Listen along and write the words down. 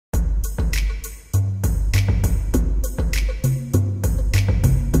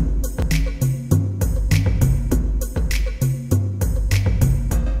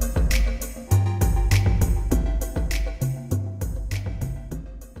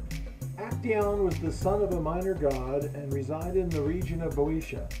Actaeon was the son of a minor god and resided in the region of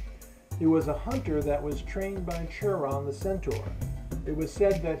Boeotia. He was a hunter that was trained by Chiron the centaur. It was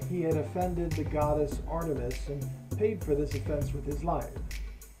said that he had offended the goddess Artemis and paid for this offense with his life.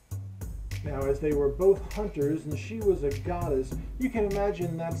 Now, as they were both hunters and she was a goddess, you can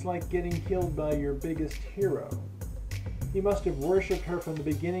imagine that's like getting killed by your biggest hero. He must have worshipped her from the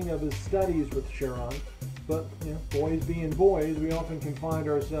beginning of his studies with Chiron, but boys being boys, we often can find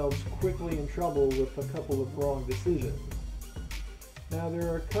ourselves quickly in trouble with a couple of wrong decisions. Now,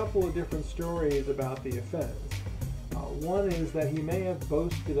 there are a couple of different stories about the offense. One is that he may have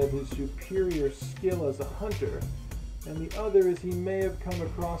boasted of his superior skill as a hunter, and the other is he may have come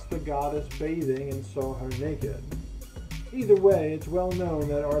across the goddess bathing and saw her naked. Either way, it's well known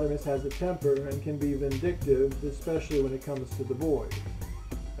that Artemis has a temper and can be vindictive, especially when it comes to the boys.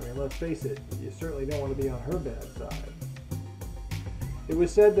 I mean, let's face it, you certainly don't want to be on her bad side. It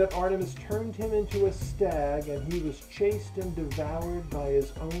was said that Artemis turned him into a stag and he was chased and devoured by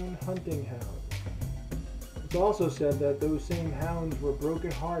his own hunting hounds. It's also said that those same hounds were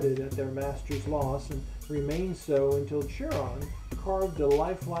broken-hearted at their master's loss and remained so until Chiron carved a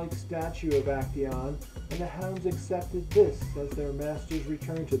lifelike statue of Actaeon, and the hounds accepted this as their master's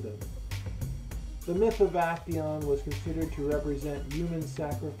return to them. The myth of Actaeon was considered to represent human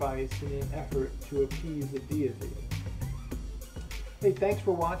sacrifice in an effort to appease a deity. Hey, thanks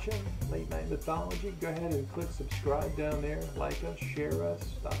for watching Late Night Mythology. Go ahead and click subscribe down there, like us, share us,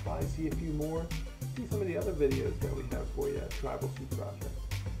 stop by, see a few more, see some of the other videos that we have for you at Tribal Sea Project.